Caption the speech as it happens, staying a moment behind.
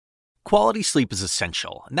Quality sleep is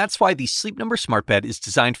essential, and that's why the Sleep Number Smart Bed is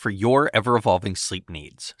designed for your ever-evolving sleep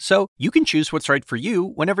needs. So you can choose what's right for you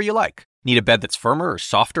whenever you like. Need a bed that's firmer or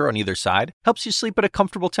softer on either side? Helps you sleep at a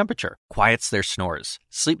comfortable temperature. Quiets their snores.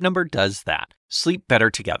 Sleep Number does that. Sleep better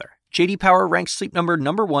together. J.D. Power ranks Sleep Number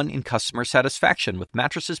 #1 in customer satisfaction with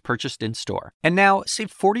mattresses purchased in-store. And now,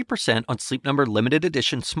 save 40% on Sleep Number limited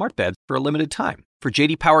edition smart beds for a limited time. For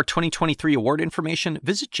J.D. Power 2023 award information,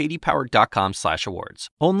 visit jdpower.com/awards.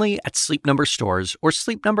 Only at Sleep Number stores or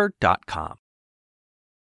sleepnumber.com.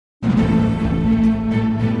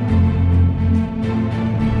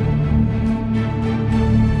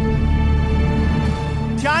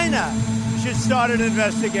 China should start an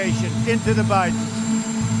investigation into the Bidens.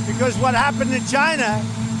 Because what happened in China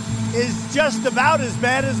is just about as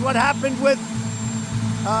bad as what happened with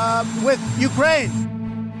Ukraine.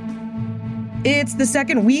 It's the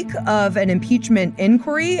second week of an impeachment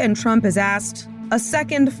inquiry, and Trump has asked a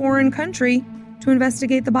second foreign country to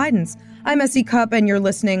investigate the Bidens. I'm S.E. Cupp, and you're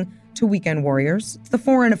listening to Weekend Warriors. It's the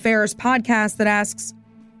foreign affairs podcast that asks,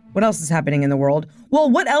 what else is happening in the world?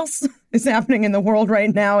 Well, what else is happening in the world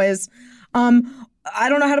right now is, I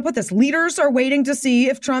don't know how to put this. Leaders are waiting to see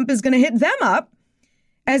if Trump is going to hit them up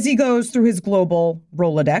as he goes through his global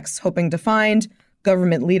Rolodex, hoping to find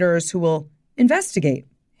government leaders who will investigate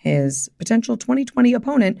his potential 2020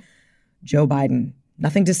 opponent, Joe Biden.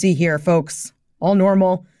 Nothing to see here, folks. All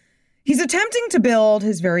normal. He's attempting to build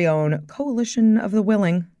his very own coalition of the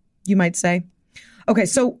willing, you might say. Okay,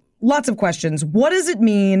 so lots of questions. What does it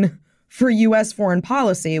mean for U.S. foreign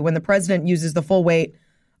policy when the president uses the full weight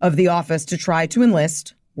of the office to try to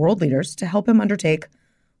enlist world leaders to help him undertake,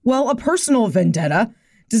 well, a personal vendetta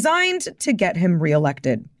designed to get him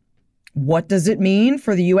reelected? What does it mean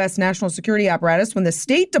for the U.S. national security apparatus when the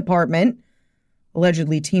State Department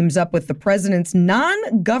allegedly teams up with the president's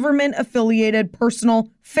non-government affiliated personal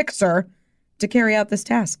fixer to carry out this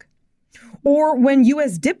task? Or when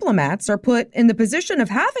U.S. diplomats are put in the position of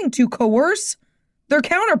having to coerce their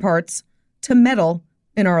counterparts to meddle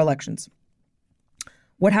in our elections?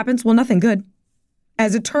 What happens? Well, nothing good.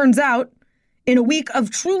 As it turns out, in a week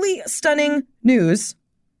of truly stunning news,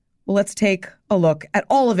 well, let's take a look at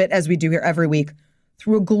all of it, as we do here every week,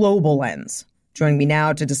 through a global lens. Joining me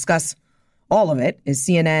now to discuss all of it is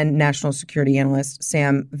CNN national security analyst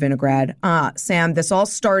Sam Vinograd. Sam, this all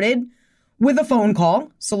started with a phone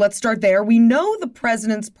call, so let's start there. We know the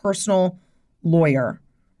president's personal lawyer,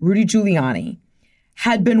 Rudy Giuliani,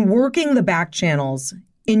 had been working the back channels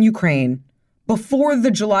in Ukraine before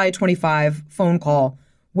the July 25 phone call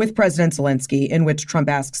with President Zelensky, in which Trump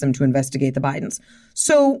asks him to investigate the Bidens.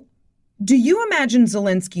 So do you imagine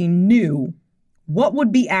Zelensky knew what would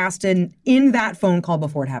be asked in that phone call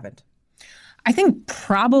before it happened? I think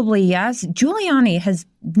probably yes. Giuliani has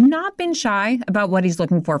not been shy about what he's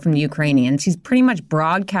looking for from the Ukrainians. He's pretty much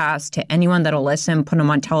broadcast to anyone that'll listen, put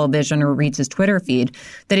him on television or reads his Twitter feed,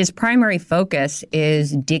 that his primary focus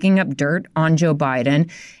is digging up dirt on Joe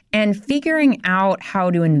Biden and figuring out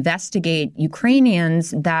how to investigate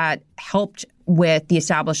Ukrainians that helped with the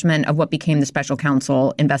establishment of what became the special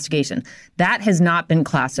counsel investigation. That has not been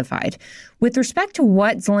classified. With respect to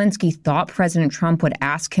what Zelensky thought President Trump would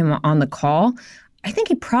ask him on the call, I think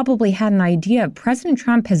he probably had an idea. President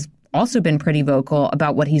Trump has also been pretty vocal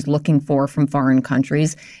about what he's looking for from foreign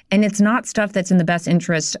countries, and it's not stuff that's in the best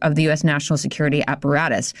interest of the U.S. national security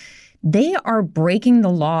apparatus. They are breaking the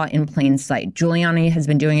law in plain sight. Giuliani has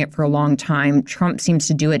been doing it for a long time. Trump seems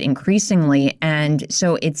to do it increasingly. And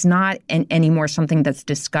so it's not anymore something that's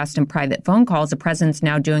discussed in private phone calls. The president's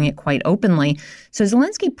now doing it quite openly. So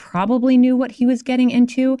Zelensky probably knew what he was getting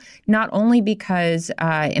into, not only because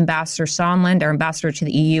Ambassador Sondland, our ambassador to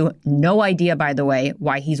the EU, no idea, by the way,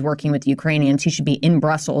 why he's working with the Ukrainians. He should be in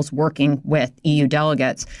Brussels working with EU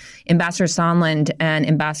delegates. Ambassador Sondland and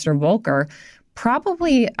Ambassador Volker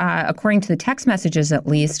probably, according to the text messages at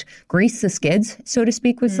least, greased the skids, so to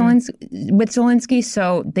speak, with Zelensky.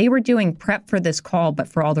 So they were doing prep for this call, but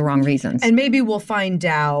for all the wrong reasons. And maybe we'll find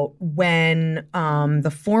out when the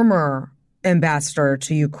former ambassador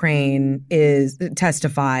to Ukraine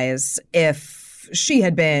testifies if she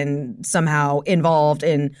had been somehow involved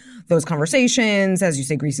in those conversations, as you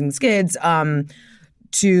say, greasing the skids,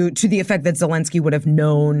 to the effect that Zelensky would have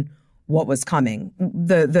known what was coming.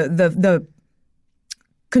 The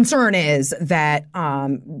concern is that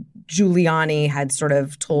Giuliani had sort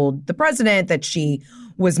of told the president that she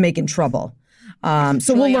was making trouble. So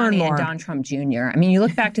Giuliani, we'll learn more. And Don Trump Jr. I mean, you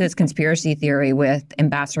look back to this conspiracy theory with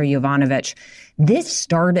Ambassador Yovanovitch. This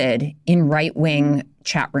started in right-wing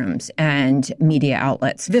chat rooms and media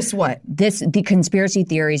outlets. This what? The conspiracy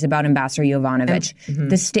theories about Ambassador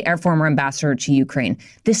Yovanovitch, our former ambassador to Ukraine.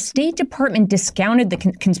 The State Department discounted the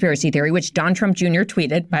conspiracy theory, which Don Trump Jr.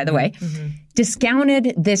 tweeted, by the way,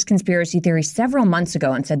 discounted this conspiracy theory several months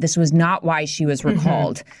ago and said this was not why she was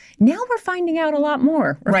recalled. Now we're finding out a lot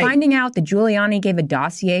more. We're finding out that Giuliani gave a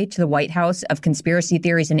dossier to the White House of conspiracy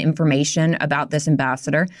theories and information about this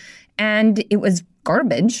ambassador. And it was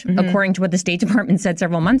garbage, according to what the State Department said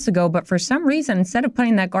several months ago. But for some reason, instead of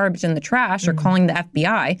putting that garbage in the trash or calling the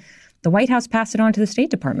FBI, the White House passed it on to the State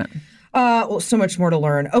Department. Well, so much more to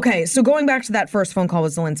learn. Okay, so going back to that first phone call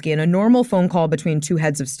with Zelensky, in a normal phone call between two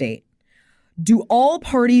heads of state, do all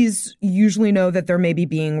parties usually know that they're maybe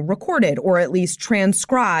being recorded or at least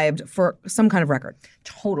transcribed for some kind of record?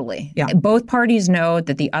 Totally. Yeah. Both parties know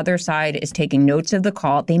that the other side is taking notes of the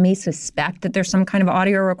call. They may suspect that there's some kind of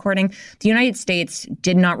audio recording. The United States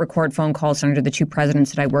did not record phone calls under the two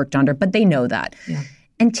presidents that I worked under, but they know that. Yeah.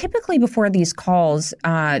 And typically before these calls,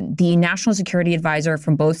 the national security advisor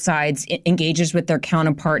from both sides engages with their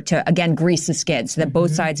counterpart to, again, grease the skids so that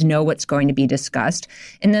both sides know what's going to be discussed.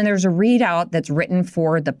 And then there's a readout that's written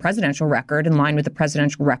for the presidential record in line with the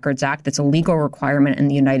Presidential Records Act. That's a legal requirement in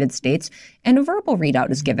the United States. And a verbal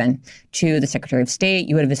readout is given to the Secretary of State.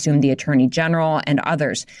 You would have assumed the Attorney General and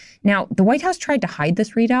others. Now, the White House tried to hide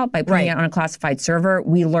this readout by putting it on a classified server.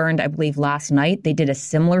 We learned, I believe, last night they did a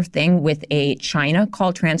similar thing with a China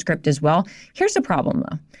call transcript as well. Here's the problem,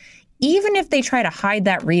 though. Even if they try to hide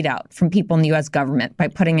that readout from people in the U.S. government by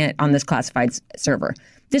putting it on this classified server,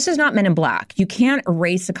 this is not Men in Black. You can't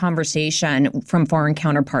erase a conversation from foreign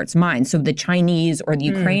counterparts' minds. So the Chinese or the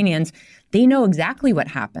Ukrainians, they know exactly what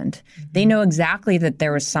happened. They know exactly that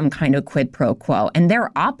there was some kind of quid pro quo. And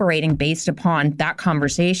they're operating based upon that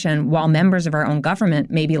conversation while members of our own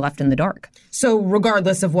government may be left in the dark. So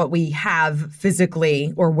regardless of what we have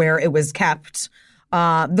physically or where it was kept,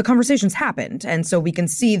 the conversations happened. And so we can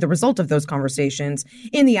see the result of those conversations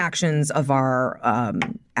in the actions of our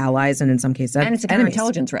allies and in some cases and it's a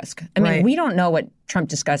counterintelligence risk. I mean, we don't know what Trump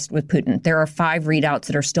discussed with Putin. There are 5 readouts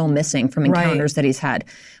that are still missing from encounters that he's had.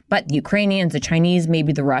 But the Ukrainians, the Chinese,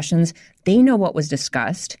 maybe the Russians, they know what was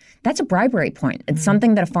discussed. That's a bribery point. It's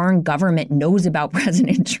something that a foreign government knows about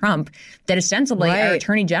President Trump that ostensibly our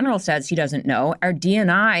Attorney General says he doesn't know. Our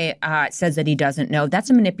DNI says that he doesn't know. That's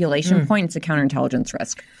a manipulation point. It's a counterintelligence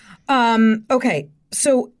risk. Okay.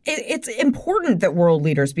 So it's important that world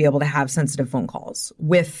leaders be able to have sensitive phone calls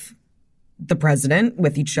with the president,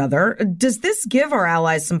 with each other. Does this give our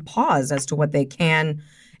allies some pause as to what they can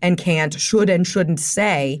and can't, should and shouldn't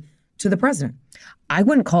say to the president? I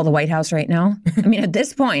wouldn't call the White House right now. I mean, at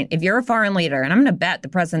this point, if you're a foreign leader, and I'm going to bet the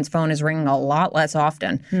president's phone is ringing a lot less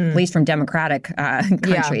often, at least from Democratic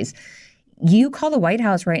countries, you call the White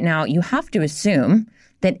House right now, you have to assume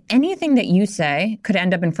that anything that you say could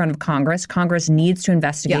end up in front of Congress. Congress needs to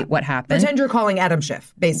investigate what happened. Pretend you're calling Adam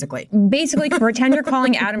Schiff, basically. Basically, pretend you're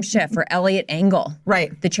calling Adam Schiff or Elliot Engel,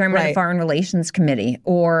 the chairman of the Foreign Relations Committee,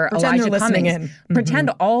 or pretend Elijah Cummings.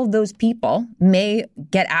 Pretend all of those people may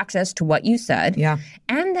get access to what you said,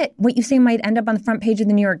 and that what you say might end up on the front page of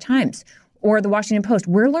the New York Times or the Washington Post.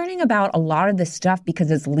 We're learning about a lot of this stuff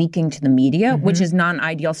because it's leaking to the media, which is not an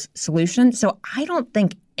ideal solution. So I don't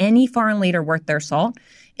think any foreign leader worth their salt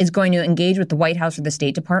is going to engage with the White House or the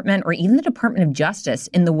State Department or even the Department of Justice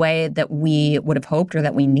in the way that we would have hoped or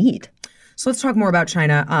that we need. So let's talk more about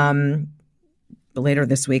China later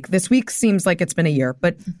this week. This week seems like it's been a year,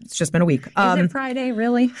 but it's just been a week. Is it Friday,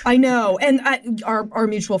 really? I know. And our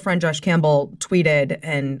mutual friend Josh Campbell tweeted,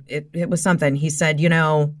 and it was something. He said,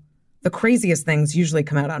 the craziest things usually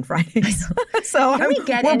come out on Fridays. So can we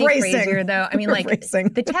get any crazier, though? I mean,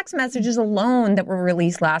 the text messages alone that were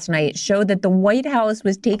released last night showed that the White House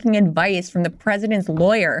was taking advice from the president's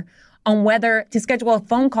lawyer on whether to schedule a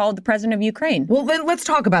phone call with the president of Ukraine. Well, then let's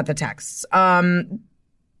talk about the texts.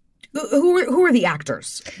 Who are the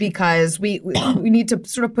actors? Because we need to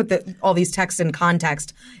sort of put all these texts in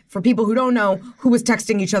context for people who don't know who was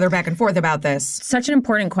texting each other back and forth about this. Such an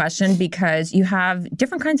important question because you have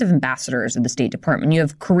different kinds of ambassadors in the State Department. You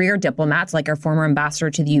have career diplomats like our former ambassador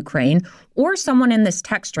to the Ukraine or someone in this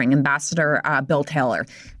text string, Ambassador Bill Taylor.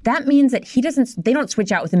 That means that they don't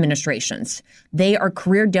switch out with administrations. They are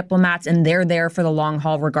career diplomats and they're there for the long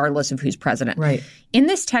haul regardless of who's president. Right. In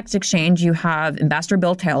this text exchange, you have Ambassador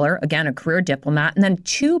Bill Taylor, again, a career diplomat, and then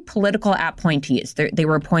 2 political appointees. They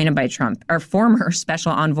were appointed by Trump, our former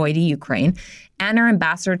special envoy to Ukraine, and our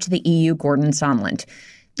ambassador to the EU, Gordon Sondland.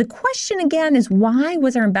 The question, again, is why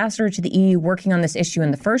was our ambassador to the EU working on this issue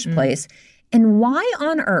in the first place? And why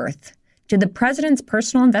on earth did the president's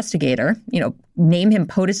personal investigator, name him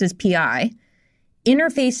POTUS's PI,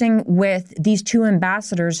 interfacing with these two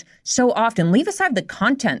ambassadors so often. Leave aside the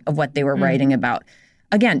content of what they were writing about.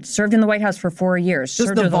 Again, served in the White House for 4 years, Just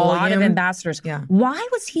served the with volume. a lot of ambassadors. Yeah. Why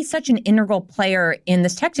was he such an integral player in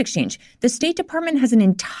this text exchange? The State Department has an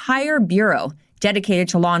entire bureau dedicated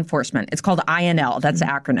to law enforcement. It's called INL. That's the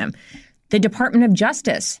acronym. The Department of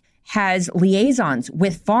Justice has liaisons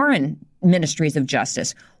with foreign ministries of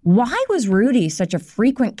justice. Why was Rudy such a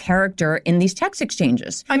frequent character in these text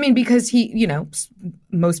exchanges? I mean, because he,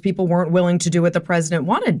 most people weren't willing to do what the president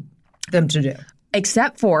wanted them to do.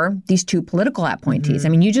 Except for these two political appointees. I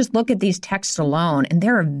mean, you just look at these texts alone, and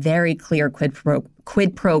there are very clear quid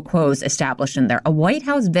pro quos established in there. A White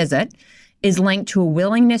House visit is linked to a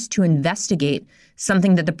willingness to investigate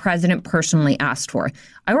something that the president personally asked for.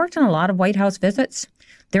 I worked on a lot of White House visits.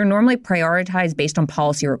 They're normally prioritized based on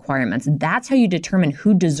policy requirements. That's how you determine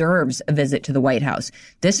who deserves a visit to the White House.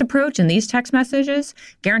 This approach and these text messages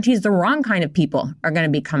guarantees the wrong kind of people are going to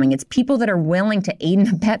be coming. It's people that are willing to aid and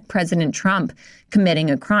abet President Trump committing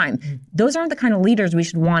a crime. Those aren't the kind of leaders we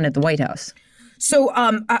should want at the White House. So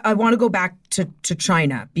I want to go back to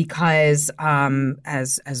China because,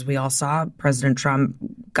 as we all saw, President Trump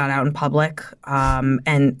got out in public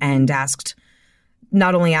and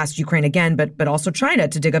not only asked Ukraine again, but also China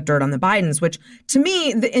to dig up dirt on the Bidens, which to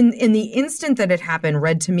me, in the instant that it happened,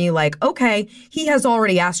 read to me like, okay, he has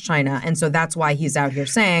already asked China. And so that's why he's out here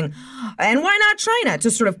saying, and why not China, to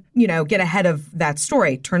sort of, get ahead of that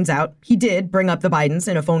story. Turns out he did bring up the Bidens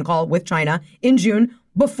in a phone call with China in June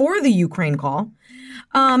before the Ukraine call.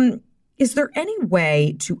 Is there any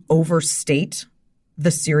way to overstate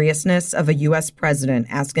the seriousness of a U.S. president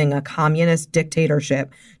asking a communist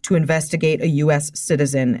dictatorship to investigate a U.S.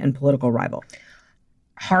 citizen and political rival?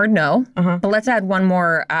 Hard no. But let's add one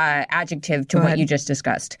more adjective to what you just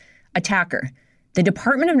discussed. Attacker. The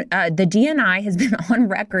the DNI has been on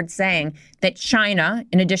record saying that China,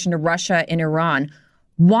 in addition to Russia and Iran,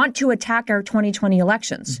 want to attack our 2020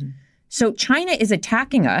 elections. So China is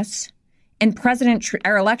attacking us and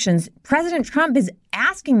our elections. President Trump is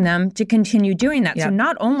asking them to continue doing that. Yep. So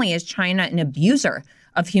not only is China an abuser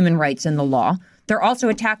of human rights and the law, they're also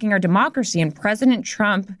attacking our democracy. And President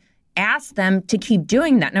Trump asked them to keep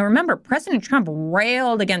doing that. Now, remember, President Trump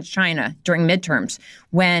railed against China during midterms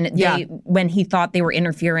when he thought they were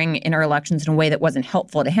interfering in our elections in a way that wasn't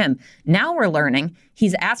helpful to him. Now we're learning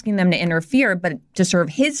he's asking them to interfere, but to serve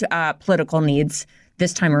his political needs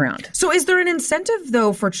this time around. So is there an incentive,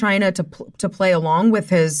 though, for China to play along with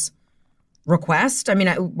his request? I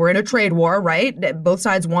mean, we're in a trade war, right? Both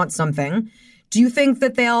sides want something. Do you think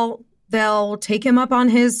that they'll take him up on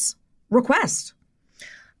his request?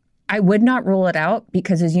 I would not rule it out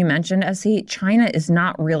because, as you mentioned, Essie, China is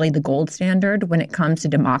not really the gold standard when it comes to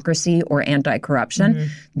democracy or anti-corruption.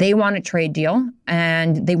 They want a trade deal,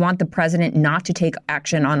 and they want the president not to take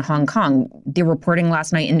action on Hong Kong. The reporting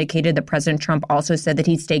last night indicated that President Trump also said that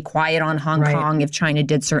he'd stay quiet on Hong Kong if China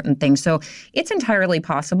did certain things. So it's entirely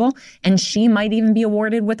possible, and she might even be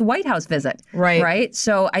awarded with a White House visit. Right?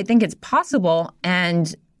 So I think it's possible,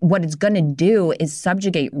 and what it's going to do is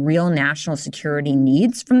subjugate real national security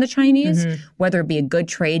needs from the Chinese, whether it be a good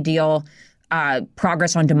trade deal,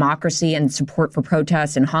 progress on democracy and support for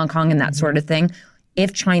protests in Hong Kong and that sort of thing,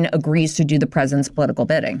 if China agrees to do the president's political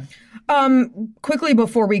bidding. Quickly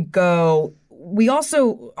before we go,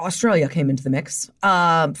 Australia came into the mix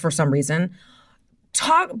for some reason.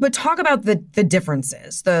 Talk about the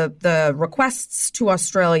differences. The requests to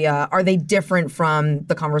Australia, are they different from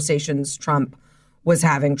the conversations Trump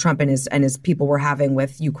and his people were having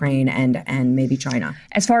with Ukraine and maybe China?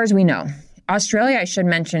 As far as we know, Australia, I should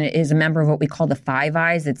mention, is a member of what we call the Five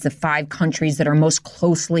Eyes. It's the 5 countries that are most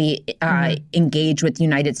closely engaged with the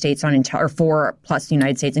United States or 4 plus the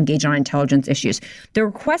United States engaged on intelligence issues. The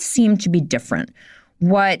requests seem to be different.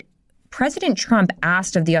 What President Trump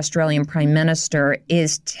asked of the Australian Prime Minister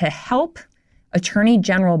is to help Attorney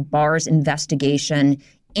General Barr's investigation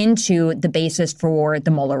into the basis for the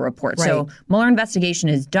Mueller report. Right. So Mueller investigation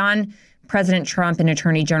is done. President Trump and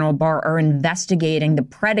Attorney General Barr are investigating the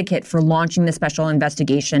predicate for launching the special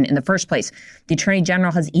investigation in the first place. The Attorney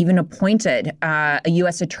General has even appointed a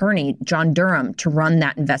U.S. attorney, John Durham, to run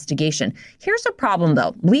that investigation. Here's the problem,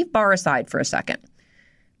 though. Leave Barr aside for a second.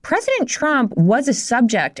 President Trump was a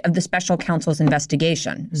subject of the special counsel's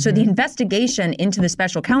investigation. So the investigation into the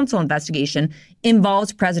special counsel investigation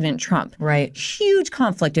involves President Trump. Right. Huge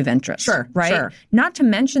conflict of interest. Sure. Right. Sure. Not to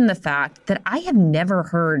mention the fact that I never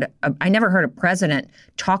heard a president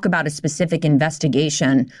talk about a specific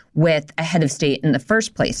investigation with a head of state in the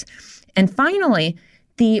first place. And finally,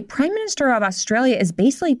 the Prime Minister of Australia is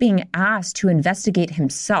basically being asked to investigate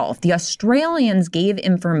himself. The Australians gave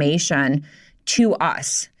information to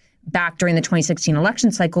us back during the 2016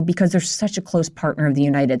 election cycle because they're such a close partner of the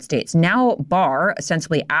United States. Now Barr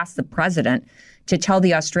ostensibly asked the president to tell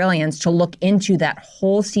the Australians to look into that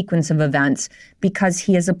whole sequence of events because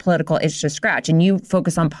he has a political itch to scratch. And you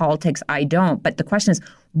focus on politics, I don't. But the question is,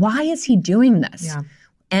 why is he doing this? Yeah.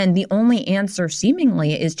 And the only answer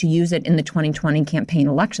seemingly is to use it in the 2020 campaign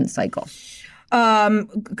election cycle.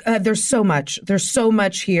 There's so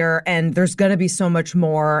much here, and there's going to be so much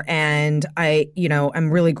more. And I'm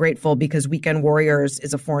really grateful because Weekend Warriors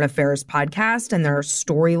is a foreign affairs podcast, and there are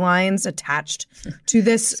storylines attached to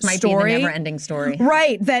this might story. Be the never-ending story,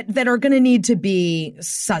 right? That are going to need to be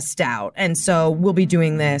sussed out, and so we'll be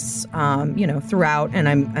doing this, throughout. And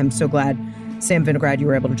I'm so glad, Sam Vinograd, you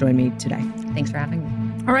were able to join me today. Thanks for having me.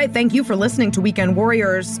 All right, thank you for listening to Weekend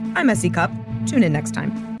Warriors. I'm Essie Cupp. Tune in next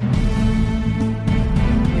time.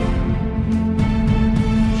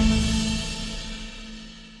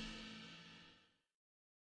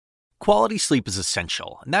 Quality sleep is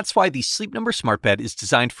essential, and that's why the Sleep Number Smart Bed is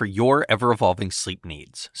designed for your ever-evolving sleep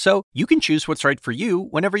needs. So you can choose what's right for you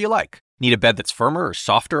whenever you like. Need a bed that's firmer or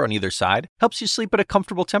softer on either side? Helps you sleep at a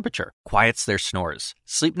comfortable temperature. Quiets their snores.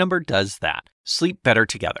 Sleep Number does that. Sleep better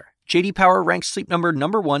together. J.D. Power ranks Sleep Number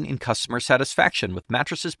 #1 in customer satisfaction with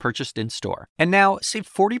mattresses purchased in-store. And now, save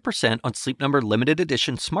 40% on Sleep Number limited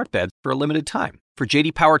edition smart beds for a limited time. For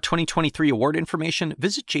J.D. Power 2023 award information,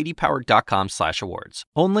 visit jdpower.com/awards.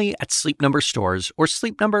 Only at Sleep Number stores or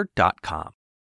sleepnumber.com.